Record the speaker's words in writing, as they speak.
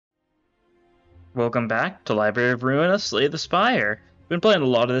Welcome back to Library of Ruina, Slay the Spire. Been playing a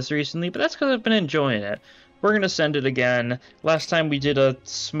lot of this recently, but that's because I've been enjoying it. We're gonna send it again. Last time we did a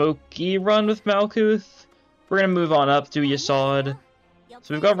smoky run with Malkuth. We're gonna move on up to Yasod.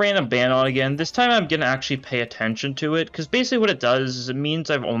 So we've got random ban on again. This time I'm gonna actually pay attention to it, because basically what it does is it means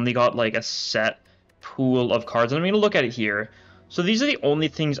I've only got like a set pool of cards. And I'm gonna look at it here. So these are the only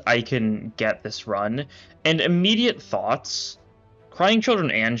things I can get this run. And immediate thoughts. Crying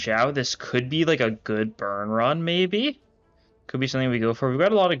Children and Zhao, this could be like a good burn run, maybe? Could be something we go for. We've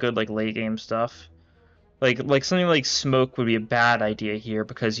got a lot of good like late game stuff. Like something like Smoke would be a bad idea here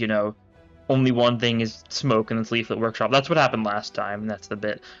because, you know, only one thing is Smoke and it's Leaflet Workshop. That's what happened last time, and that's the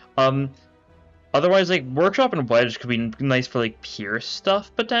bit. Otherwise, like, Workshop and Wedge could be nice for like Pierce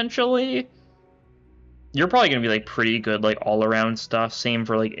stuff, potentially. You're probably gonna be like pretty good, like all-around stuff. Same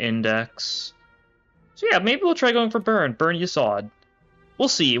for like Index. So yeah, maybe we'll try going for Burn. Burn Yasod. We'll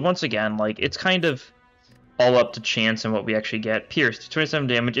see. Once again, like, it's kind of all up to chance and what we actually get. Pierce, 27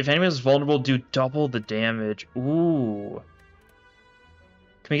 damage. If anyone is vulnerable, do double the damage. Ooh.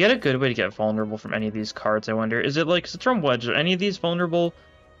 Can we get a good way to get vulnerable from any of these cards, I wonder? Is it like, because it's from Wedge, are any of these vulnerable?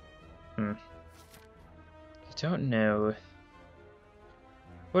 I don't know.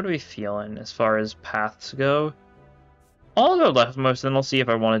 What are we feeling as far as paths go? I'll go leftmost, then I'll see if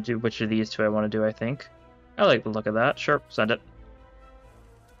I want to do which of these two I want to do, I think. I like the look of that. Sure, send it.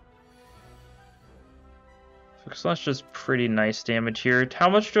 Slash does pretty nice damage here. How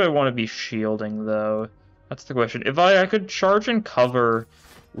much do I want to be shielding, though? That's the question. If I could charge and cover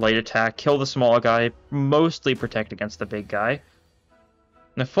light attack, kill the small guy, mostly protect against the big guy.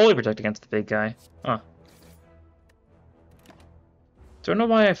 No, fully protect against the big guy. Huh. Don't know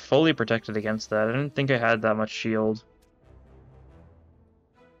why I fully protected against that. I didn't think I had that much shield.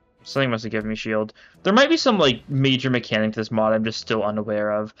 Something must have given me shield. There might be some, like, major mechanic to this mod I'm just still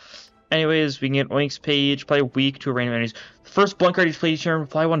unaware of. Anyways, we can get Oink's page, apply weak to a random enemies. First blunt card each play each turn,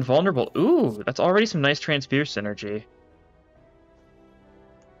 apply one vulnerable. Ooh, that's already some nice Transpire synergy.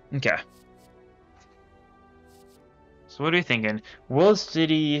 Okay. So what are we thinking? World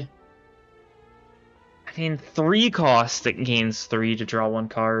City... I mean, 3 costs that gains 3 to draw 1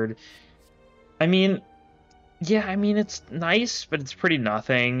 card. I mean... Yeah, I mean, it's nice, but it's pretty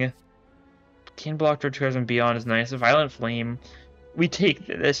nothing. Can block draw 2 cards and beyond is nice. A Violent Flame... We take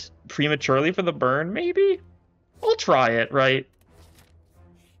this prematurely for the burn, maybe? We'll try it, right?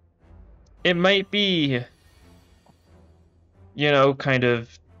 It might be, you know, kind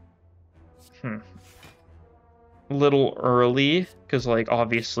of, a little early, because, like,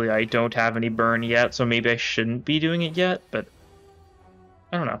 obviously I don't have any burn yet, so maybe I shouldn't be doing it yet, but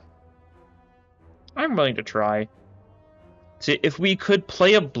I don't know. I'm willing to try. See, if we could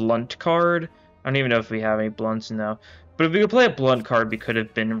play a blunt card, I don't even know if we have any blunts now. But if we could play a blunt card, we could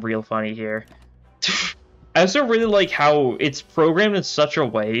have been real funny here. I also really like how it's programmed in such a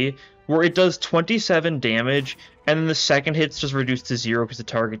way where it does 27 damage, and then the second hit's just reduced to 0 because the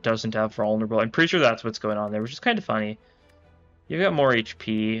target doesn't have vulnerable. I'm pretty sure that's what's going on there, which is kind of funny. You've got more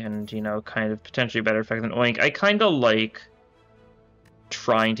HP and, you know, kind of potentially better effect than Oink. I kind of like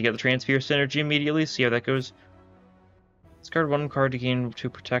trying to get the Transpire synergy immediately, see how that goes. Discard 1 card to gain 2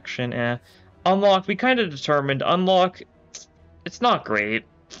 protection, Unlock, we kind of determined. Unlock, it's not great.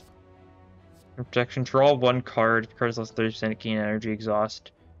 Protection, draw 1 card. If the card is less 30% gain energy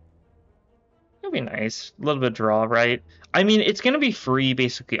exhaust. That'd be nice. A little bit of draw, right? I mean, it's going to be free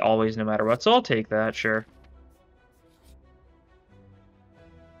basically always, no matter what, so I'll take that, sure.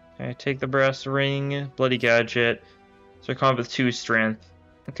 Okay, take the brass ring, bloody gadget. So I come up with 2 strength.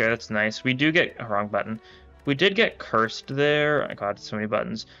 Okay, that's nice. We do get... wrong button. We did get cursed there. Oh god, so many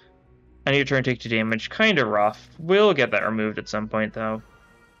buttons. I need to try and take 2 damage. Kind of rough. We'll get that removed at some point, though.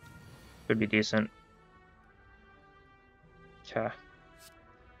 Could be decent. Okay.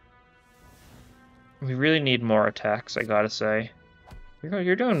 We really need more attacks, I gotta say.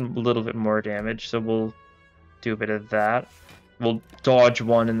 You're doing a little bit more damage, so we'll do a bit of that. We'll dodge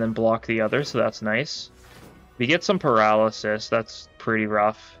one and then block the other, so that's nice. We get some paralysis. That's pretty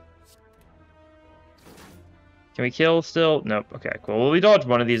rough. Can we kill still? Nope. Okay, cool. Well, we dodged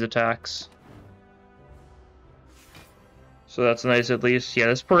one of these attacks. So that's nice at least. Yeah,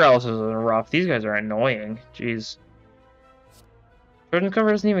 this paralysis is rough. These guys are annoying. Jeez. Burden cover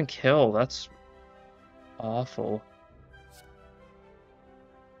doesn't even kill. That's awful.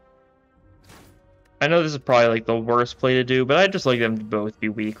 I know this is probably like the worst play to do, but I'd just like them to both be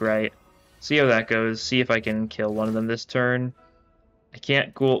weak, right? See how that goes. See if I can kill one of them this turn. I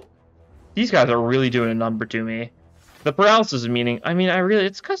can't. Cool. These guys are really doing a number to me. The paralysis is meaning, I mean,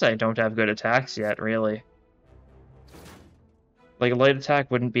 it's because I don't have good attacks yet, really. Like, a light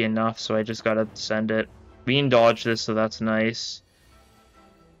attack wouldn't be enough, so I just gotta send it. We can dodge this, so that's nice.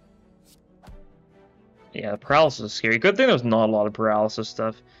 Yeah, the paralysis is scary. Good thing there's not a lot of paralysis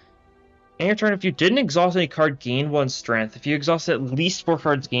stuff. In your turn, if you didn't exhaust any card, gain 1 strength. If you exhaust at least 4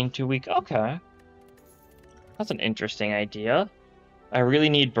 cards, gain 2 weak. Okay. That's an interesting idea. I really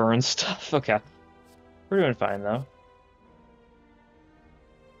need burn stuff. Okay. We're doing fine, though.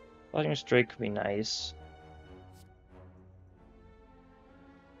 Lightning Strike could be nice.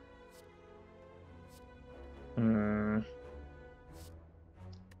 How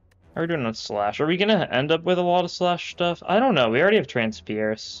are we doing on Slash? Are we gonna end up with a lot of Slash stuff? I don't know. We already have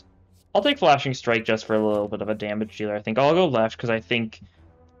Transpierce. I'll take Flashing Strike just for a little bit of a damage dealer, I think. I'll go left because I think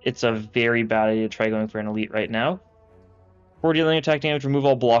it's a very bad idea to try going for an elite right now. 4 dealing attack damage, remove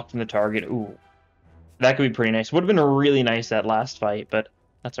all block from the target. Ooh. That could be pretty nice. Would have been really nice that last fight, but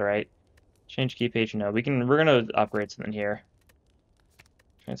that's alright. Change key page, no. We're gonna upgrade something here.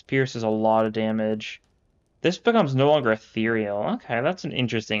 Transpierce is a lot of damage. This becomes no longer ethereal. Okay, that's an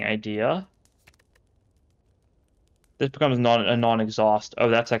interesting idea. This becomes a non-exhaust.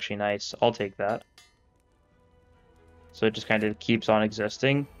 Oh, that's actually nice. I'll take that. So it just kind of keeps on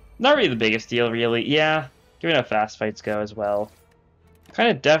existing. Not really the biggest deal, really. Yeah, given how fast fights go as well.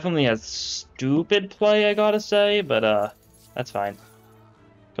 Kind of definitely a stupid play, I gotta say, but that's fine.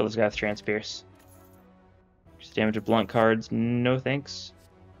 Kill this guy with Transpierce. Just damage with blunt cards. No thanks.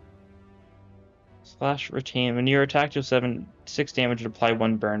 Slash retain. When you're attacked, you'll 6 damage and apply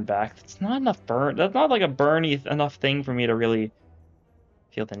 1 burn back. That's not enough burn. That's not like a burny enough thing for me to really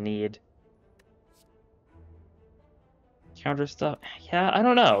feel the need. Counter stuff. Yeah, I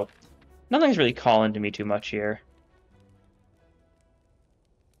don't know. Nothing's really calling to me too much here.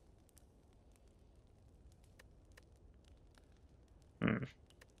 I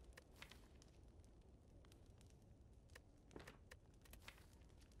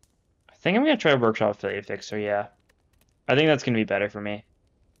think I'm going to try Workshop Affiliate Fixer, yeah. I think that's going to be better for me.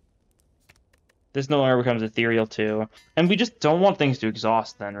 This no longer becomes ethereal too. And we just don't want things to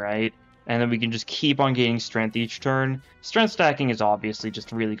exhaust then, right? And then we can just keep on gaining strength each turn. Strength stacking is obviously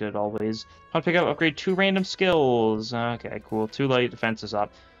just really good always. I'll pick up, upgrade 2 random skills. Okay, cool. 2 light defenses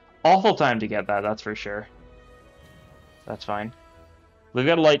up. Awful time to get that, that's for sure. That's fine. We've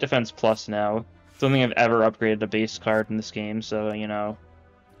got a light defense plus now. Don't think I've ever upgraded a base card in this game, so, you know.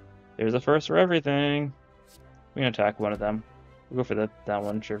 There's a first for everything. We can attack one of them. We'll go for that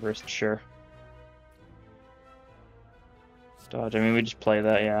one first, sure. Dodge, I mean, we just play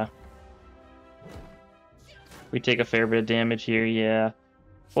that, yeah. We take a fair bit of damage here, yeah.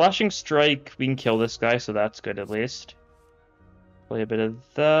 Flashing Strike, we can kill this guy, so that's good at least. Play a bit of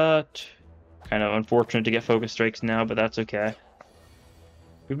that. Kind of unfortunate to get Focus Strikes now, but that's okay.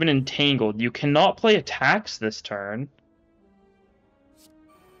 We've been entangled. You cannot play attacks this turn.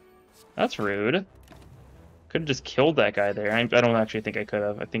 That's rude. Could have just killed that guy there. I don't actually think I could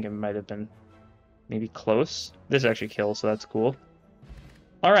have. I think it might have been maybe close. This actually kills, so that's cool.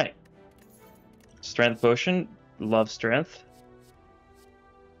 Alright. Strength Potion. Love Strength.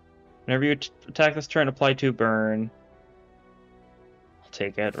 Whenever you attack this turn, apply 2 burn. I'll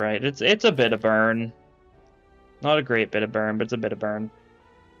take it, right? It's a bit of burn. Not a great bit of burn, but it's a bit of burn.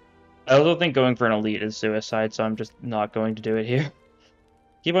 I also think going for an elite is suicide, so I'm just not going to do it here.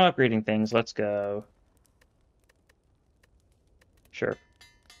 Keep on upgrading things. Let's go. Sure.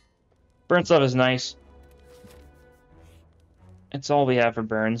 Burn stuff is nice. It's all we have for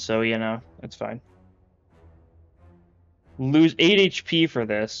burn, so, you know, it's fine. Lose 8 HP for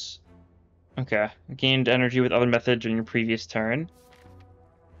this. Okay. Gained energy with other methods during your previous turn.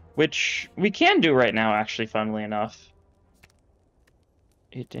 Which we can do right now, actually, funnily enough.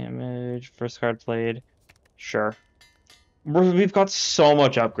 8 damage. First card played. Sure. We've got so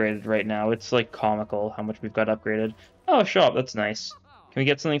much upgraded right now. It's, like, comical how much we've got upgraded. Oh, shop. That's nice. Can we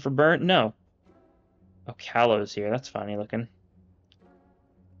get something for burn? No. Oh, Callow's here. That's funny looking.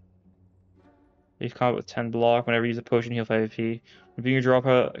 Leave combat with 10 block. Whenever you use a potion, heal 5 AP. Reviewing your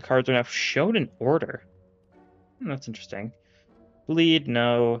draw cards are now shown in order. That's interesting. Bleed,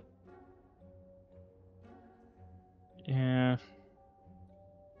 no. Yeah.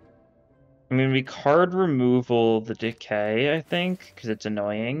 I mean, we card removal the decay, I think, because it's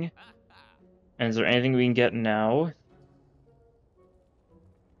annoying. And is there anything we can get now?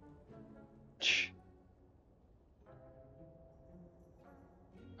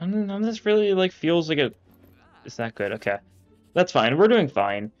 None of this really, like, feels like it's not good. Okay. That's fine. We're doing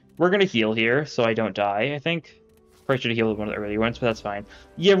fine. We're gonna heal here, so I don't die, I think. Probably should have healed one of the earlier ones, but that's fine.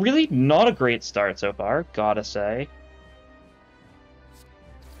 Yeah, really not a great start so far, gotta say.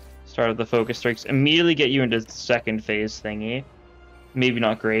 Start of the Focus Strikes. Immediately get you into second phase thingy. Maybe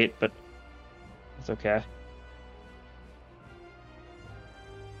not great, but it's okay.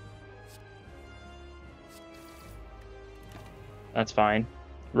 That's fine.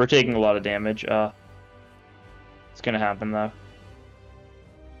 We're taking a lot of damage. It's gonna happen though.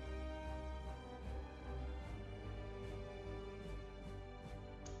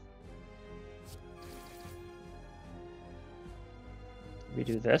 We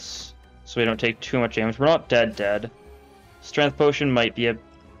do this, so we don't take too much damage. We're not dead. Strength potion might be a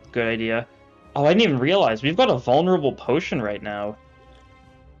good idea. Oh, I didn't even realize we've got a vulnerable potion right now.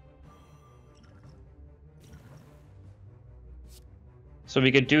 So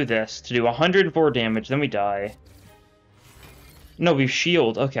we could do this to do 104 damage, then we die. No, we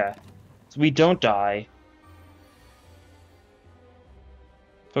shield. Okay. So we don't die.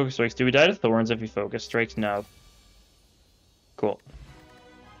 Focus strikes. Do we die to thorns if we focus strikes? No. Cool.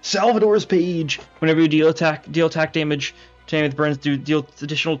 Salvador's page. Whenever you deal attack damage to enemy with burns, deal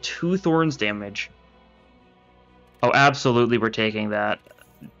additional 2 thorns damage. Oh, absolutely, we're taking that.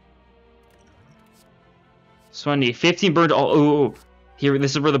 Swandy, 15 burned. Oh, here.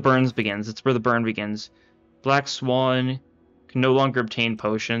 This is where the burns begins. It's where the burn begins. Black Swan can no longer obtain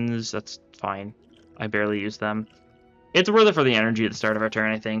potions. That's fine. I barely use them. It's worth it for the energy at the start of our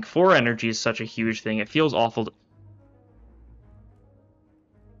turn, I think. 4 energy is such a huge thing. It feels awful.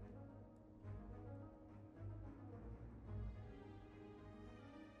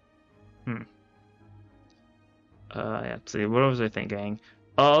 Yeah, let's see. What was I thinking?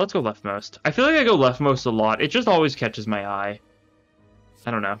 Let's go leftmost. I feel like I go leftmost a lot. It just always catches my eye.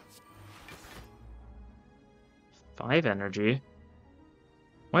 I don't know. 5 energy?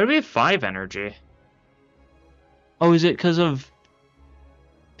 Why do we have 5 energy? Oh, is it because of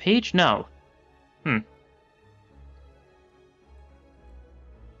page? No.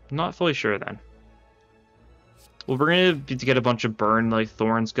 Not fully sure then. Well, we're gonna need to get a bunch of burn, like,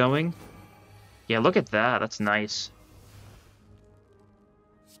 thorns going. Yeah, look at that. That's nice.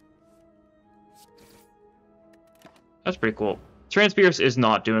 That's pretty cool. Transpierce is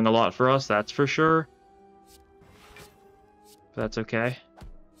not doing a lot for us, that's for sure. But that's okay.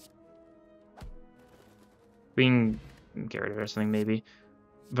 We can get rid of it or something, maybe.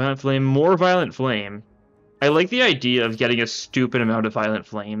 Violent Flame, more Violent Flame. I like the idea of getting a stupid amount of Violent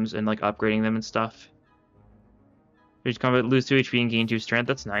Flames and, like, upgrading them and stuff. Reach combat, lose 2 HP and gain 2 strength.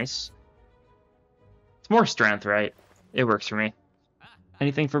 That's nice. It's more strength, right? It works for me.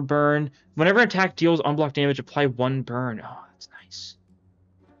 Anything for burn. Whenever an attack deals unblocked damage, apply 1 burn. Oh, that's nice.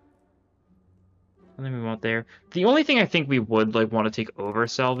 Nothing we want there. The only thing I think we would, like, want to take over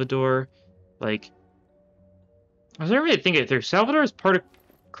Salvador, like... I was never really thinking it through. Salvador is part of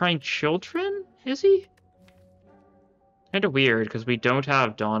Crying Children? Is he? Kind of weird, because we don't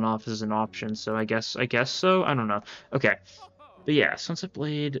have Dawn off as an option, so I guess so? I don't know. Okay. But yeah, Sunset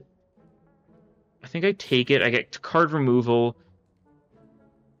Blade... I think I take it. I get card removal.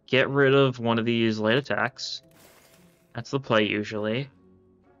 Get rid of one of these light attacks. That's the play, usually.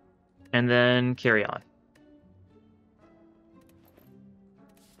 And then carry on.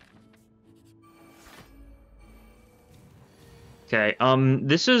 Okay,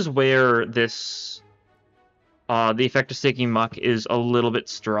 this is where this... the effect of Staking Muck is a little bit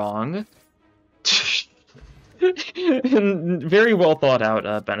strong. And very well thought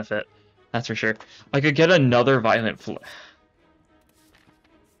out benefit. That's for sure. I could get another Violent Flame.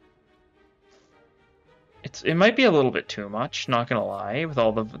 It might be a little bit too much, not gonna lie, with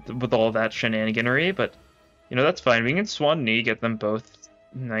all that shenaniganery, but you know, that's fine. We can Swan Knee, get them both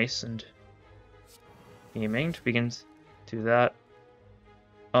nice and aiming. We can do that.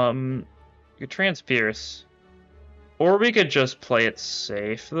 You could Transpierce. Or we could just play it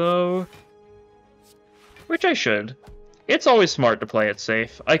safe though. Which I should. It's always smart to play it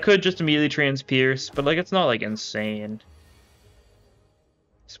safe. I could just immediately Transpierce, but like it's not like insane.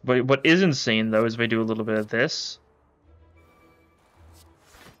 But what is insane though is if I do a little bit of this.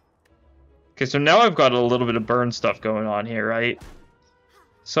 Okay, so now I've got a little bit of burn stuff going on here, right?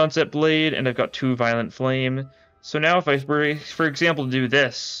 Sunset Blade, and I've got 2 Violent Flame. So now if I were, for example, do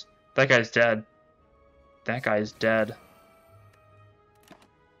this, that guy's dead. That guy's dead.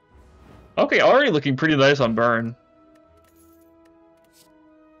 Okay, already looking pretty nice on burn.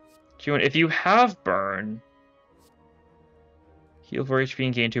 If you have burn, heal 4 HP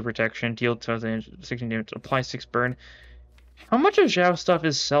and gain 2 protection, deal 16 damage, apply 6 burn. How much of Zhao stuff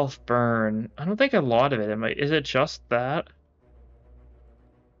is self-burn? I don't think a lot of it. Is it just that?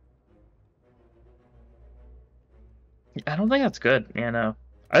 I don't think that's good. Yeah, no.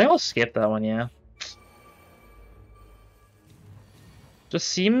 I think I'll skip that one, yeah. Just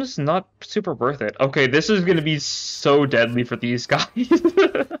seems not super worth it. Okay, this is gonna be so deadly for these guys.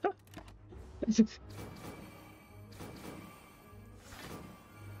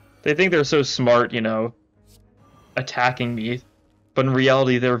 They think they're so smart, you know, attacking me. But in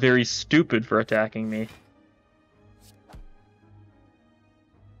reality, they're very stupid for attacking me.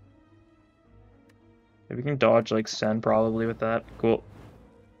 Maybe we can dodge, like, Sen probably with that. Cool.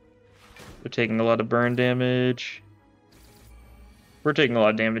 They're taking a lot of burn damage. We're taking a lot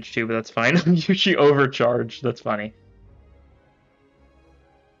of damage too, but that's fine. I'm usually overcharged. That's funny.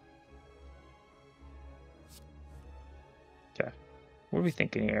 Okay. What are we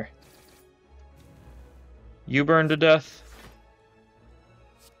thinking here? You burn to death.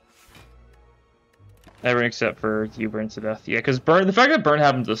 Everyone except for you burns to death. Yeah, because burn. The fact that burn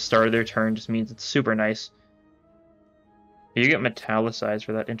happens at the start of their turn just means it's super nice. You get metallicized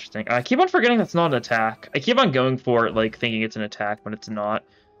for that. Interesting. I keep on forgetting that's not an attack. I keep on going for it, like, thinking it's an attack when it's not.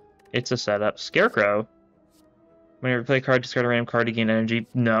 It's a setup. Scarecrow. When you play a card, discard a random card to gain energy.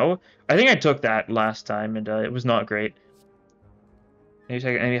 No. I think I took that last time, and it was not great.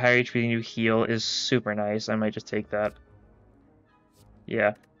 Any higher HP than you heal is super nice. I might just take that.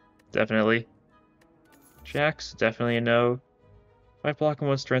 Yeah, definitely. Jax, definitely a no. 5 block and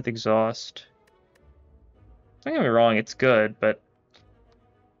 1 strength exhaust. Don't get me wrong, it's good, but...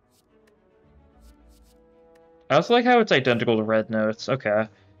 I also like how it's identical to Red Notes. Okay.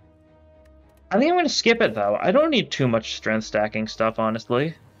 I think I'm going to skip it, though. I don't need too much strength stacking stuff,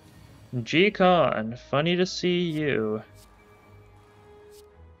 honestly. G-Con, funny to see you.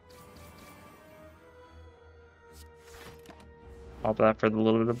 Pop that for the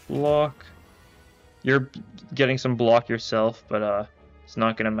little bit of block. You're getting some block yourself, but it's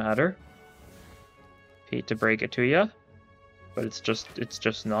not going to matter. Hate to break it to you, but it's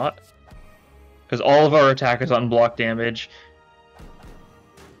just not. Because all of our attack is on block damage.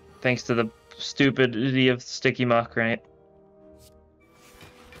 Thanks to the stupidity of Sticky Muck, right?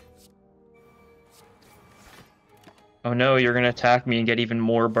 Oh no, you're gonna attack me and get even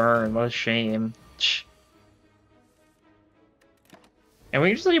more burn. What a shame. And we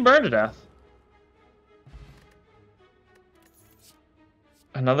can just let you burn to death.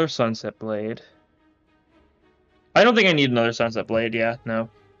 Another Sunset Blade. I don't think I need another Sunset Blade, yeah, no.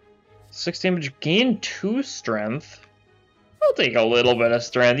 6 damage, gain 2 strength. I'll take a little bit of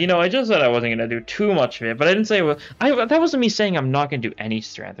strength. You know, I just said I wasn't going to do too much of it, but I didn't say... that wasn't me saying I'm not going to do any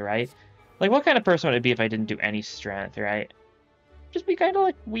strength, right? Like, what kind of person would it be if I didn't do any strength, right? Just be kind of,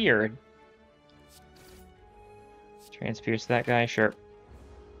 like, weird. Transpierce that guy, sure.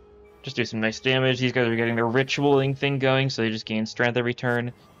 Just do some nice damage. These guys are getting their ritualing thing going, so they just gain strength every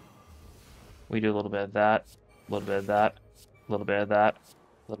turn. We do a little bit of that. A little bit of that. A little bit of that.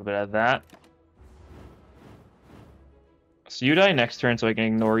 A little bit of that. So you die next turn so I can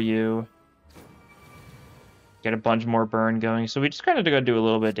ignore you. Get a bunch more burn going. So we just kind of gotta do a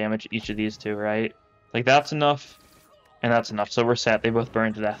little bit of damage to each of these two, right? Like, that's enough. And that's enough. So we're set. They both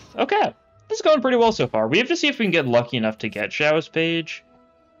burn to death. Okay. This is going pretty well so far. We have to see if we can get lucky enough to get Shao's Page.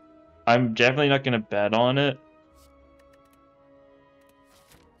 I'm definitely not going to bet on it.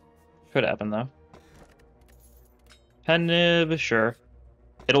 Could happen, though. Pen Nib, sure.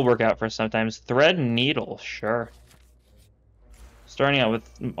 It'll work out for us sometimes. Thread Needle, sure. Starting out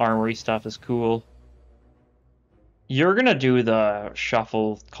with armory stuff is cool. You're going to do the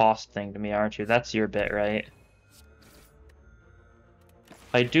shuffle cost thing to me, aren't you? That's your bit, right?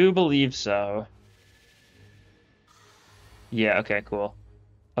 I do believe so. Yeah, okay, cool.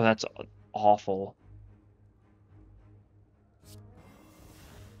 Oh, that's awful.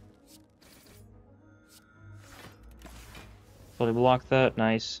 Fully block that,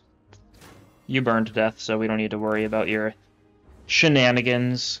 nice. You burn to death, so we don't need to worry about your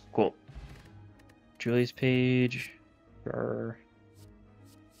shenanigans. Cool. Julie's Page. Brr.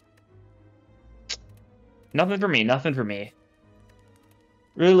 Nothing for me, nothing for me.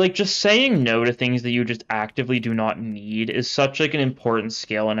 Really, like, just saying no to things that you just actively do not need is such, like, an important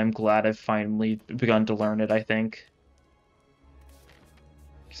skill, and I'm glad I've finally begun to learn it, I think.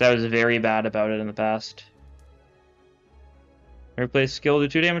 Because I was very bad about it in the past. Replace skill, do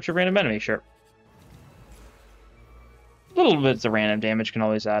 2 damage to random enemy, sure. Little bits of random damage can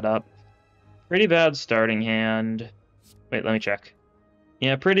always add up. Pretty bad starting hand. Wait, let me check.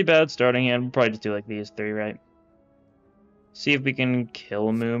 Yeah, pretty bad starting hand. We'll probably just do, like, these 3, right? See if we can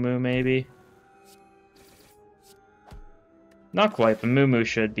kill Moo Moo, maybe. Not quite, but Moo Moo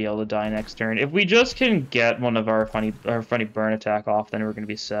should be able to die next turn. If we just can get one of our funny burn attack off, then we're gonna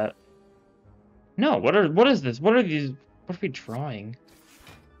be set. No, what is this? What are these? What are we drawing?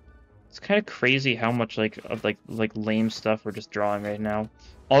 It's kind of crazy how much like lame stuff we're just drawing right now.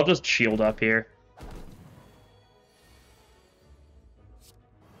 I'll just shield up here.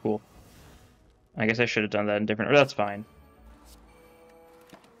 Cool. I guess I should have done that in different. Or that's fine.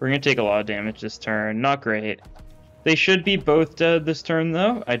 We're gonna take a lot of damage this turn. Not great. They should be both dead this turn,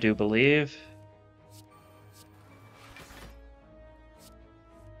 though. I do believe.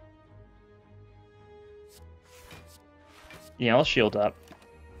 Yeah, I'll shield up.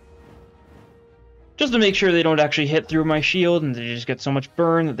 Just to make sure they don't actually hit through my shield and they just get so much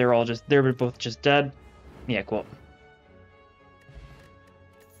burn that they're both just dead. Yeah, cool.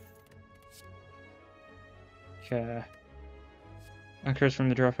 Okay. Occurs from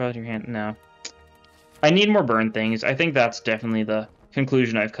the draw file in your hand. No. I need more burn things. I think that's definitely the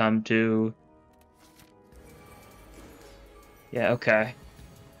conclusion I've come to. Yeah, okay.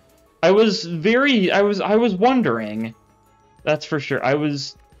 I was wondering. That's for sure. I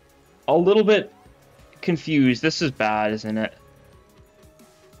was a little bit confused. This is bad, isn't it?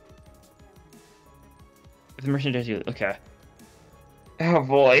 The merchant does you. Okay. Oh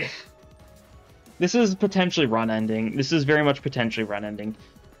boy. This is potentially run ending. This is very much potentially run ending.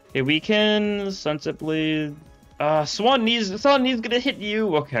 Okay, we can Sunset Blade. Swan Knees gonna hit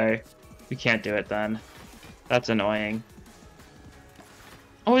you. Okay. We can't do it then. That's annoying.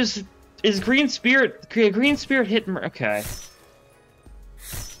 Oh, is Green Spirit hit? Okay.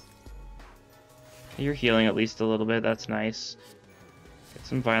 You're healing at least a little bit. That's nice. Get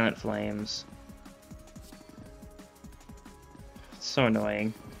some Violent Flames. It's so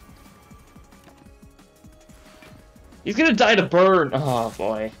annoying. He's gonna die to burn. Oh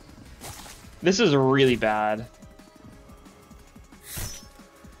boy. This is really bad.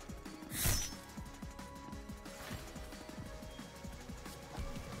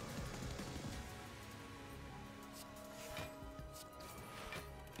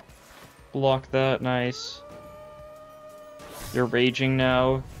 Block that, nice. You're raging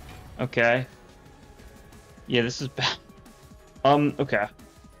now. Okay. Yeah, this is bad. Okay.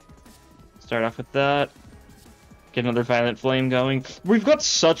 Start off with that. Get another Violent Flame going. We've got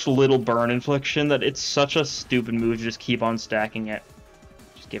such little burn infliction that it's such a stupid move to just keep on stacking it.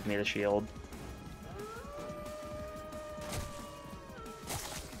 Just give me the shield.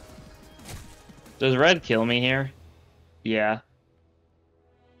 Does red kill me here? Yeah.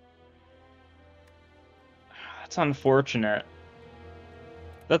 That's unfortunate.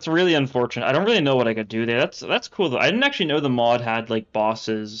 That's really unfortunate. I don't really know what I could do there. That's cool though. I didn't actually know the mod had like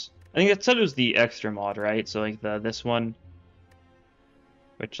bosses. I think it said it was the extra mod, right? So like this one,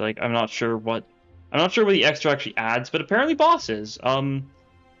 which like I'm not sure what the extra actually adds, but apparently bosses.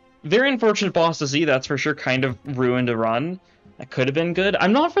 Very unfortunate boss to see. That's for sure. Kind of ruined a run. That could have been good.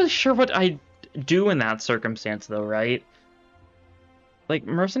 I'm not really sure what I do in that circumstance though, right? Like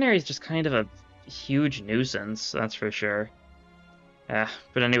Mercenary is just kind of a huge nuisance. That's for sure.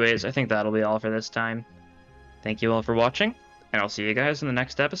 But anyways, I think that'll be all for this time. Thank you all for watching, and I'll see you guys in the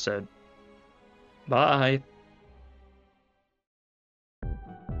next episode. Bye!